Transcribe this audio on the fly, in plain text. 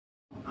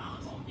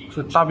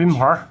这大冰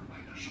盘。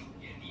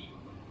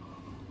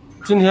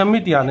今天没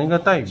点那个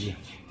带鱼，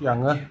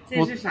点个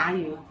这是啥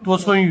鱼？多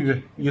春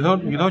鱼，里头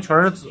全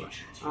是籽。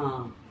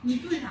啊，你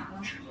炖啥了？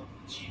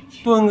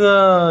炖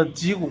个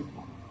脊骨。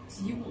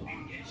脊骨。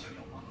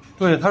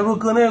对，他说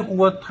搁那个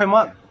锅太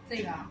慢。这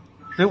个。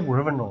得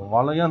50分钟，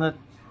完了让它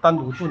单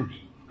独炖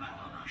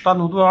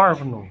20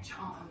分钟。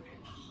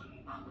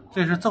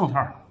这是正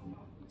菜。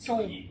粥。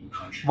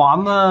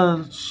丸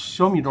子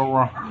小米粥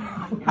啊，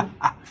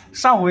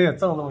上回也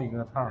赠这么一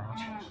个菜啊。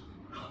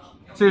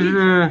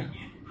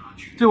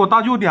这我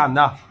大舅点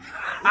的。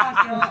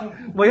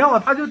我要我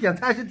大舅点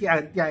菜就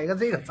点一个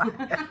这个菜，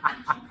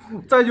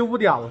再就不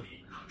点了。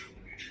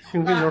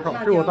清这小手，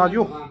这我大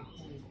舅。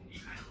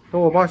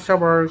等我爸下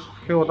班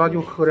给我大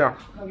舅喝点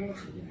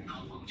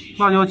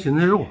辣椒芹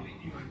菜肉。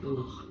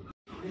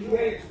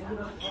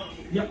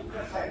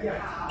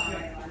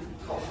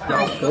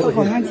我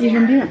好像精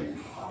神病。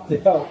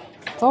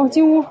走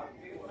进屋，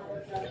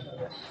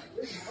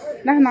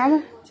来拿着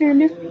精神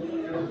病，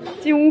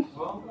进屋。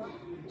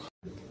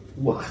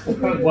我喝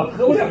不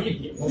了一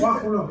瓶，我爸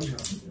喝不了一瓶。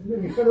那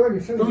你喝多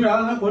你身体。周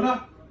然还回来，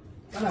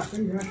咱俩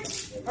身体还少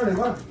，2点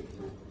半。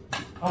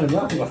2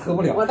点半我喝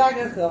不了。我大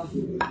哥喝。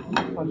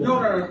要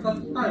点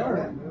大点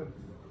的。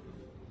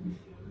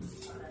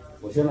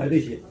我先来这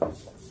些，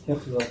先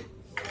喝。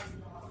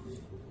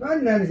那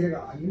你来这些干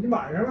啥？你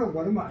晚上了，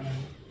我这晚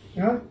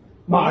上。啊。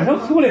晚上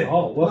喝不了，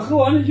我喝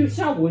完了就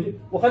下午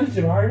我还得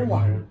值班呢，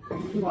晚上。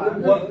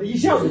我一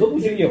下午都不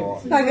醒酒。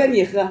大哥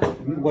你喝，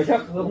我先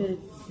喝。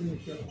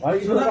完了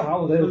一会儿干啥？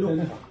我再那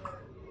啥，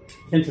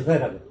先吃菜，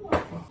大哥。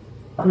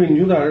对，你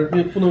就在这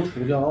别不能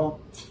出去啊！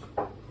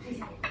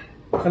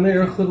看那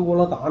人喝多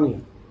了打你。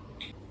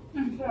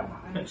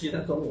今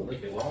天中午的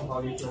给王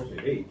华的交水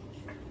位，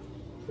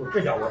说这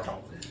家伙找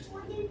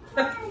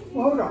的，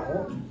不好找。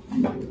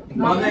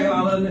完那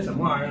嘎达那什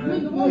么玩意儿呢？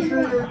那是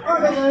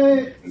2代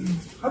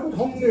还不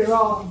通的是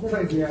吧？这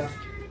才街，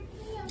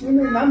那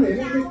南北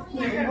那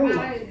透了。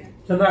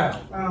现在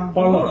啊，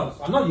帮了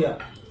3大街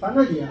，3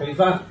大街，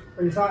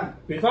北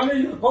三那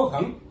是高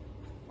层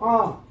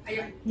啊。哎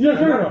呀，夜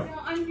市啊，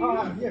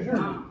夜市，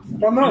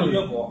搬那儿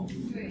乐府，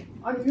对，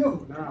安吉乐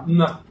府那儿啊。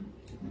呐，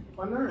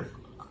搬那儿。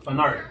搬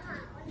那儿。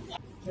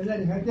现在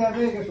你看电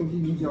费跟手机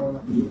你交了，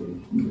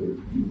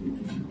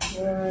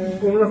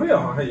工日费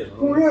好像还也能。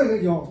工日也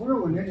得交，工日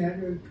我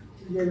年就直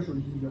接给手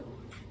机交，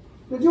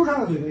那就差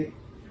个水费。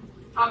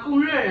啊，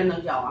供热人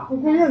能交啊？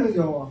供热能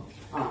交啊。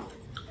啊。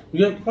你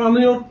看他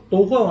那要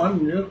都换完，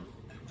你这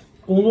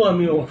工作还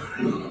没有。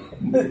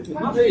那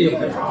这也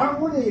没啥。他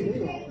估计也得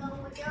有。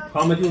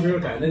他们就是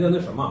在那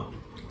什么，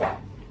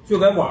就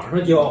在网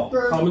上交，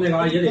他们那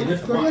嘎也得那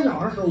什么，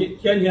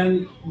天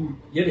天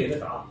也得那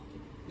啥。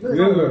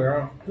人个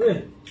人啊，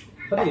对，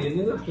他得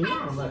那个凭证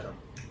那啥。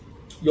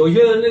有些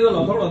那个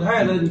老头老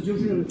太太，就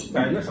是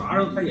在那啥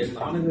上，他也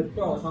拿那个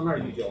票上那儿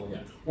去交去。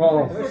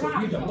哦，那手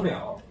机整不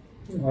了。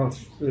啊，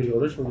对，有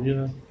的手机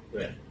呢，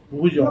对，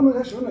不会交。那么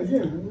他省点劲，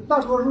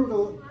大多数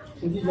都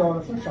手机交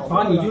了，剩少。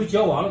他你就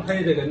交完了，他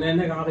也得给那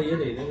嘎达也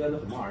得那个那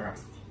什么玩意儿。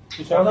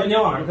天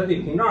天晚上他得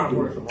凭证或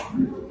者什么玩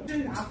意儿。这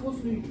是啥多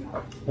春鱼啊？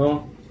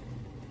啊，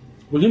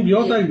我寻思不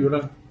要带鱼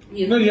了，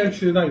那天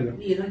吃的带鱼。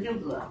里头就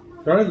搁。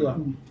全是搁。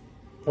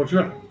好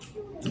吃，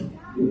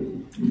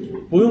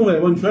不用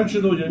尾巴，你全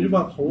吃都行，就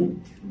把头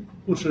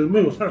不吃，没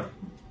有刺儿，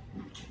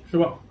是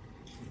吧？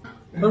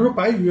他说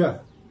白鱼，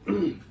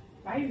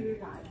白鱼是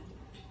啥呀？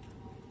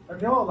白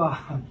条子，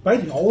白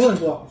条子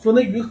说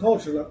那鱼可好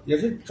吃了，也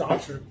是炸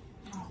吃，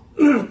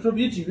说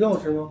比鲫鱼好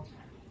吃吗？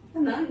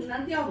那能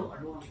钓多少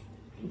啊？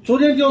昨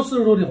天钓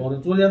40多条呢，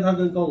昨天他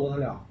跟高多他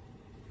俩，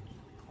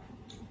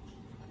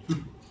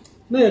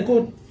那也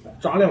够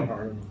炸2盘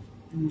的。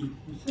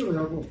4个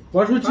条够。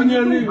完说今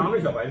天最长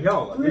的小白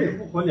票子，对，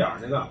不混点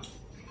那个。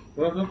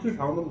我要说最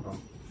长那么长，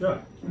是。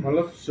完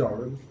了小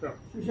的这样，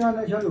就像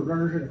那小柳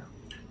根似的。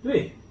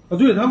对。啊，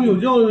对他们有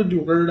叫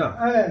柳根的。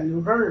哎，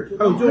柳根儿。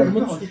还有叫什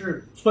么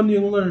川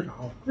丁子是啥？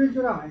对，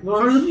就那玩意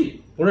儿。它是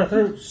不是？它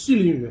是细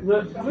鳞鱼。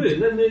对，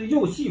那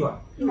又细吧。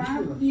这玩意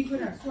儿低搁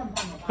点蒜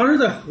瓣。它是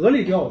在河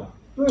里钓的。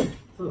对，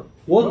是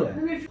活水。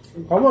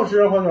好不好吃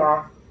啊，黄卷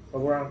儿？小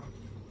姑娘。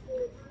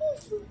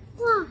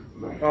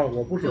啊，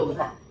我不说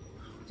话。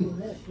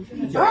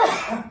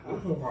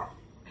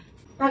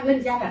大哥，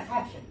你加点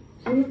菜吃。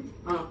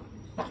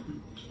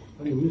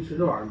你没吃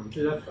这玩意儿吗？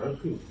这家全是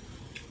脆。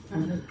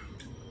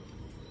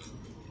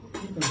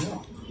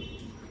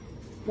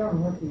这样的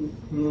话，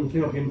挺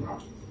有品牌。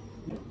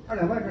2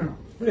两半正好。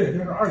对，就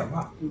是2两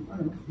半。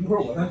一会儿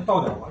我再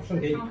倒点，我剩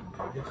给你，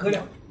你喝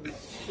点。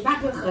你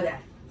大哥喝点。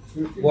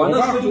我那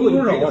喝酒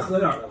就得喝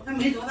点了。他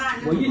没多大。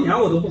我1年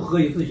我都不喝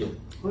1次酒。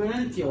我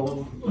那酒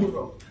不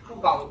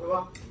高是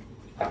吧？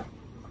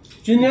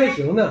今天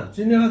行呢，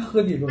今天还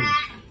喝几顿。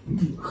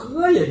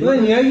喝也行。那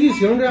年疫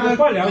情这还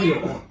换2酒，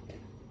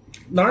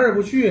哪儿也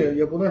不去，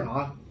也不那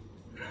啥。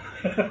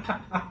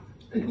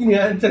1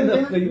年真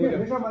的喝1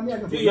顿。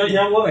就原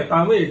先我在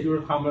单位，就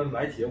是他们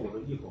来请，我都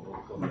一口都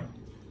喝不了。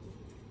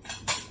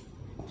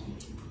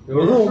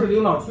有时候是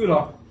领导去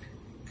了，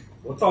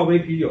我倒杯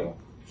啤酒，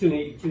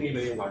敬一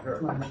杯就完事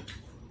儿。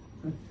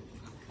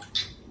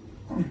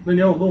那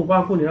年我跟我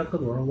爸过年喝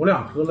多少？我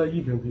俩喝了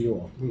1瓶啤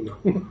酒。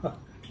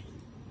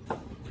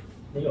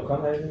那叫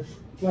刚才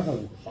那是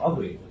啥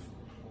水？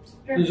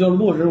这叫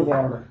落人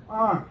花的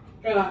啊，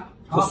这个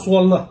可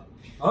酸了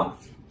啊，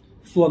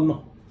酸呐，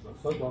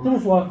酸这么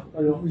酸？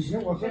哎呦，不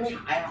行，我喝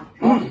茶呀，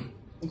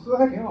我喝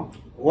还挺好。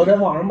我在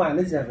网上买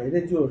那减肥的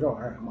就有这玩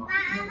意儿，妈，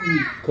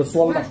可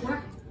酸了。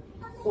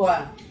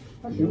酸，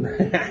还行。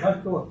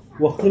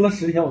我喝了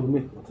10天我都没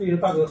喝。这是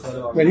大哥喝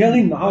的吧？每天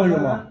给你拿回去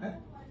吗？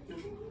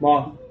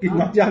妈，给你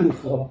拿家你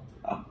喝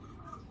吧。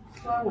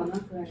酸我能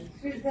喝，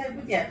是在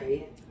不减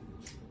肥。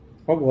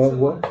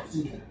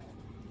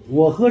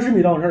我喝是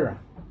没当事儿啊。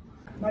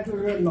那就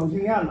是老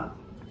经验了。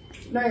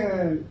那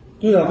个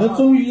对呀，他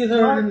中医他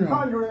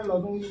看出来老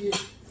中医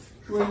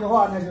说一句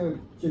话，那就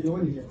解决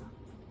问题了。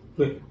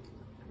对，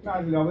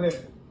那就了不得。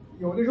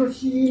有的时候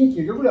西医你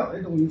解决不了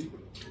的东西，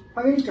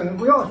他给你整的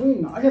不要，所以你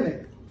拿下来。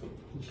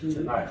现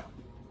在呀，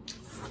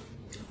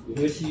有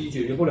些西医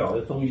解决不了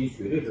的，中医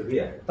绝对是厉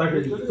害，但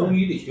是中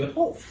医得学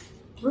透。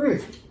对，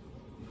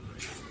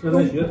现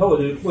在学透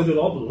的，过去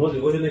老祖宗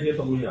留下那些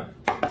东西，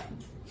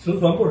失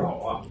传不少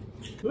啊。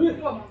对，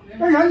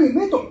为啥你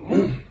没懂？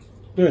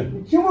对，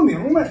你听不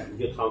明白，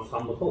你就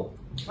参不透。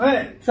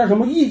哎，像什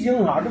么易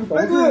经啥，这不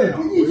都是？对，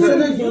这易经现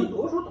在已经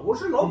多数都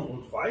是老祖宗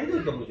传下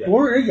的东西，多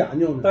少人研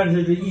究呢？但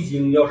是这易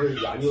经要是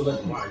研究的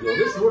什么玩意儿，有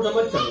的时候他妈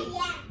整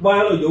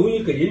歪了，容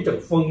易给人整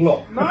疯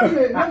了。那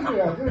是，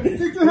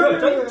这就像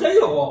真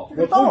有，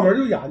我同学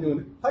就研究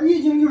的。他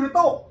易经就是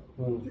道，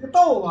嗯，这个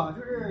道吧，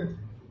就是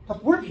它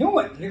不是平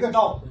稳这个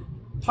道，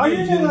它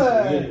是那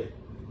个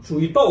属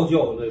于道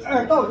教的。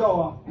哎，道教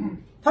啊，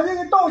它这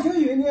个道行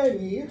云呢，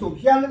你走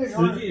偏了的时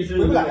候，实际是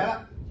回不来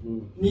了。嗯，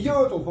你就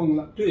走疯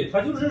了。对他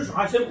就是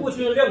啥，先过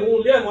去练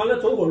功，练完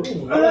了走火入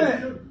魔了，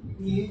哎，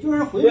你就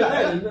是回不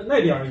来了，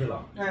那边去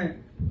了。哎，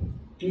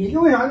你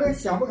就为啥呢？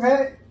想不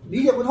开，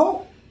理解不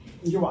透，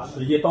你就完了。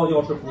实际道教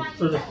是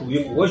属于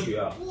国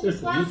学，是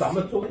属于咱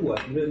们中国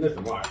那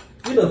什么玩意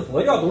儿？日本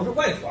佛教都是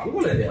外传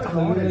过来的，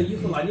那个伊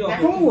斯兰教。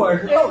中国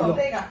是道教，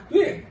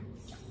对，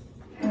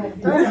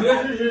国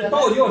学是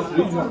道教属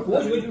于国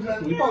学，就是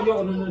属于道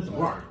教的那什么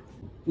玩意儿？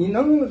你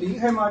能离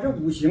开吗？这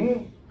五行。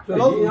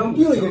老祖宗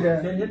定下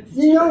的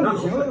阴阳五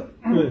行，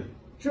对，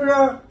是不是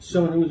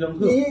相生相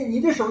克？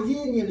你这手机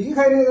你离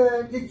开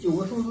这9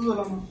个数字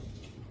了吗？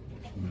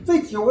这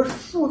9个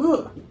数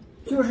字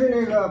就是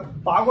那个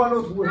八卦路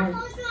图上，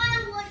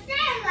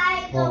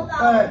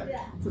哎，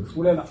就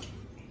出来了，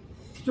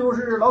就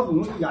是老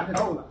祖宗就研究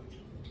透了，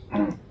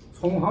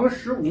纵横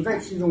15在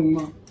其中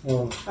嘛。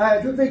哎，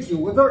就这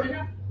9个字儿。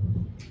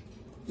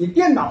你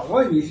电脑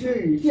啊，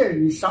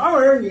你啥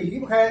玩意儿你离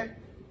不开。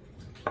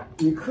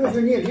你科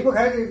学你也离不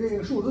开这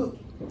个数字，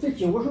这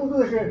9个数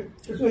字是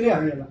最厉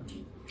害的了。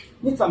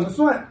你怎么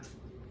算？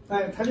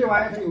哎，它这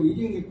玩意儿它有一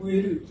定的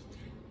规律，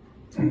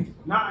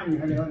那你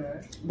还了解？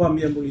万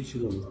变不离其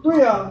宗。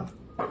对呀，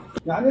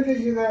研究这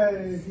些个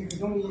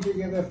中医这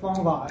些个方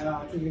法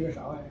呀，这些个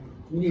啥玩意儿，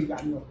你得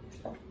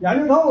研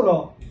究透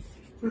了，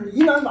就是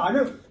疑难杂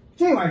症，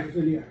这玩意儿是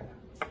最厉害的。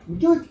你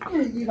就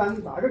治疑难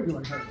杂症就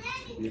完事儿了。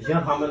你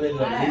像他们那个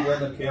民间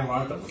的偏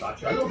方怎么啥，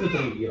全都是中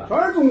医了，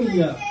全是中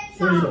医啊。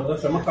就是有的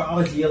什么嘎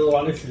巴疖子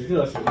完了吃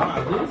这吃那，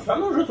全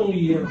都是中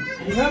医。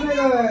你看那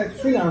个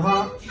吹点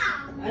方，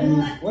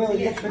我有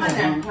一个吹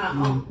点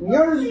方，你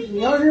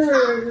要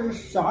是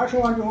小孩吃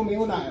完之后没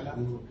有奶了，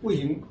不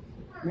行。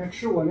你看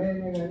吃我那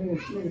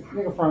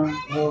个方，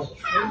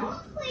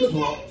这多。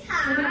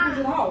我都不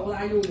知道，我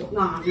咋又有？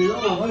哪知道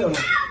啊？我有了。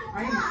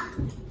哎呀，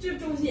这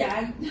周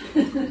贤，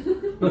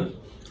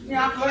你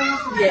俩喝什么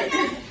水？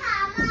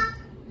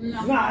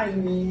那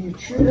你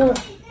吃上，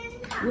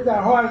你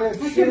在话的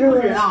吃不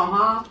知道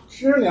哈，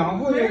吃上2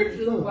副就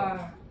知道吧？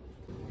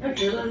那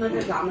知道那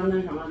是咱们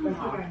那什么正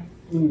好。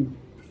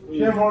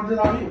偏方治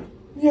大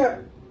病。呀，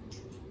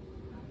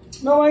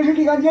那玩意是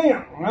立竿见影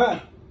啊！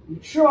你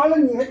吃完了，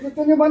你还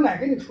真就把奶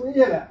给你吹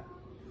下来，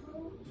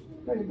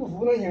那你不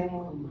服能行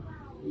吗？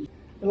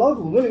老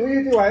祖宗留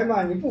下这玩意儿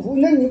吧，你不服，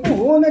那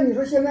你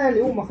说现在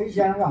留我们黑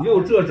先生干啥？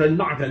又这针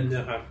那针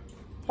的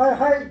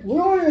还不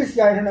用这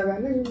先生了呗？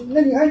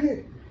那你看这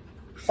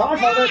啥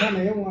朝代它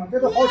没用啊？这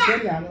都好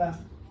1000年了。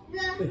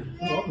对，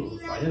老祖宗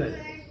传下来的。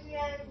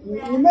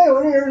你没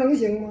有这人能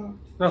行吗？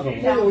那可不。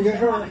那有些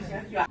事儿。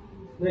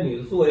那女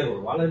的坐一会儿，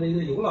完了那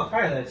个有个老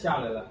太太下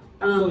来了，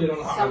坐一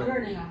张卡小个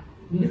儿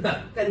那个，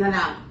跟他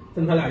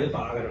俩就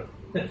搭个上，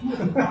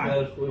搭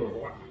个说有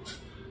话。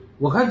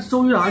我看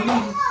周一然那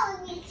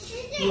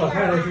老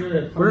太太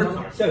是不是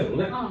哪儿下游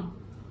的？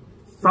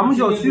咱们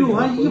小区我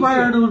看一般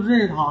人都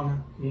认识她呢。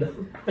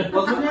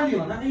我昨天领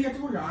了，哎呀，这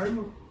不人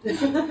吗？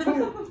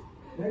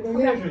都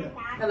认识的。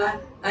快来，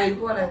哎，你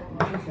过来。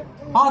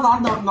他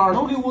哪儿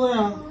都溜达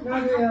呀？那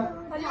对呀。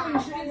他就给你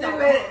吃这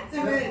位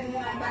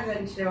大哥，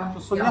你吃吧。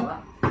孙子。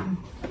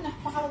那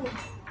扒了我，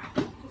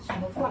这什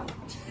么饭？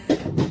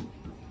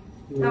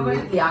那不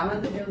凉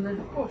了，它就那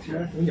好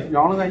吃，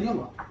凉了该硬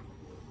了。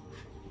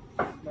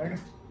来着，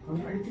哎，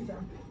这家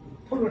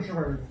透着吃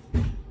分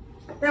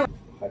的，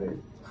还得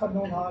看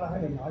中他了，还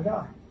得拿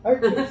下。哎，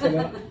起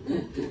来了。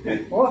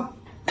我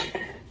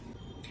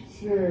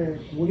是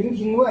古灵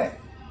精怪，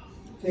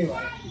这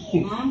玩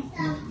意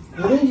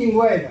儿，古灵精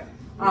怪的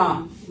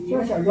啊，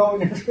像小妖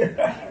精似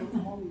的。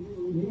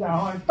你讲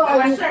话，大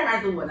人事儿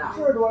还多呢，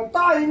事儿多，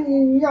大人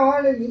你讲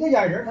完了，你的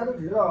眼神他都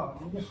知道，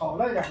你好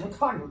赖点能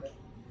看出来，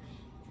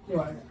这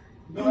玩意儿，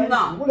这玩意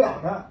儿补不了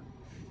他。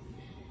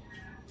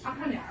他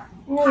看脸儿，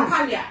他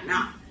看脸呢，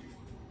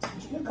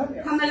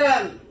看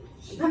脸，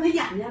他那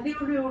眼睛溜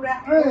溜的，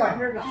哎呀，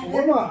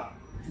活嘛，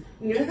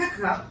你说他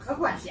可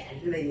管闲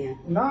事了呢。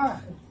那，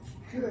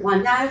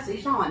俺家谁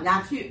上俺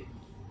家去，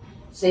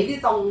谁的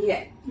东西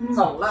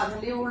走了，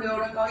他溜溜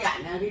的搞眼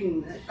睛给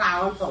你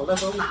嘎完走了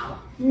都拿了，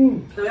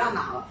都要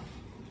拿了。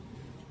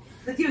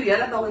他就爷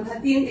的东西他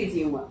盯得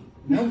紧我，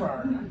没法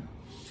儿。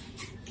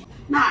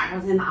那儿他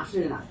才拿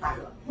事呢，大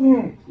哥。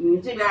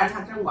你这边他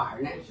正玩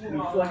呢，你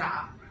说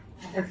啥，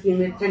他听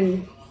得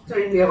真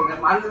溜的，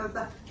完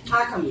了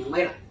他可明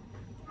白了，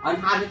完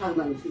他就更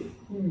能去。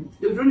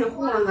有时候你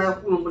糊弄他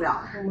糊弄不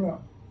了，受不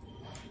了。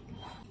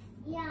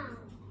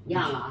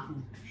样了啊！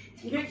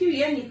你说舅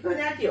爷，你喝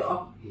点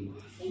酒。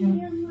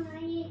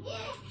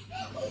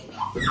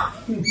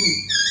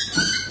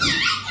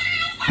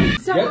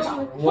别找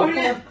我，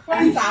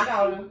你咋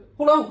找的？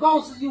后来我告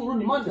诉司机，我说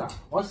你慢点。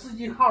完司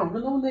机看我说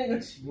那不那个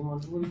骑吗？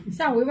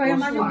下回吧，让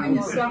大舅给你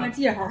拴个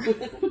记号。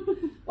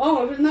完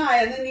我说那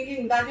呀，那你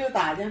给你大舅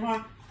打电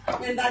话，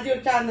让大舅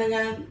站那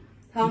个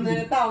他们那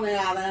个道那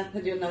嘎达，他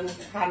就能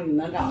看你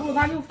能找。我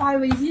大舅发的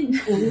微信。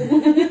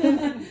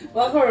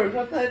完后儿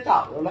说他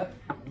找着了。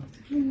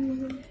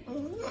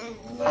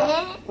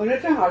我说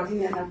正好今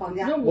天他放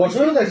假。我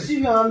说在西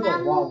平安走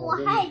吧，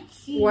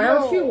我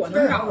要去我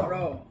能找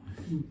着。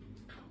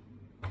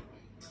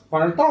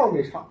反正道儿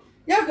没差。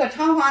要搁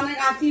长华那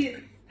嘎去，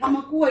他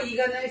们过一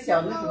个那个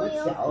小的什么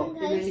桥，就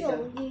那个小。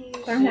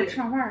等会儿吃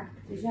上饭。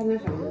就像那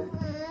什么。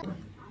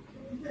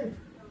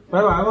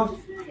拜拜吧。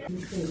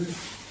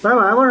拜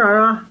拜吧，然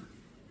然。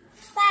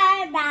拜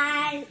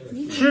拜。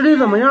吃的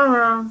怎么样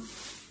啊？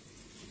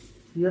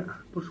呀，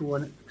不说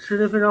呢，吃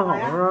的非常好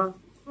是吧？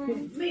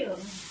没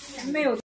有。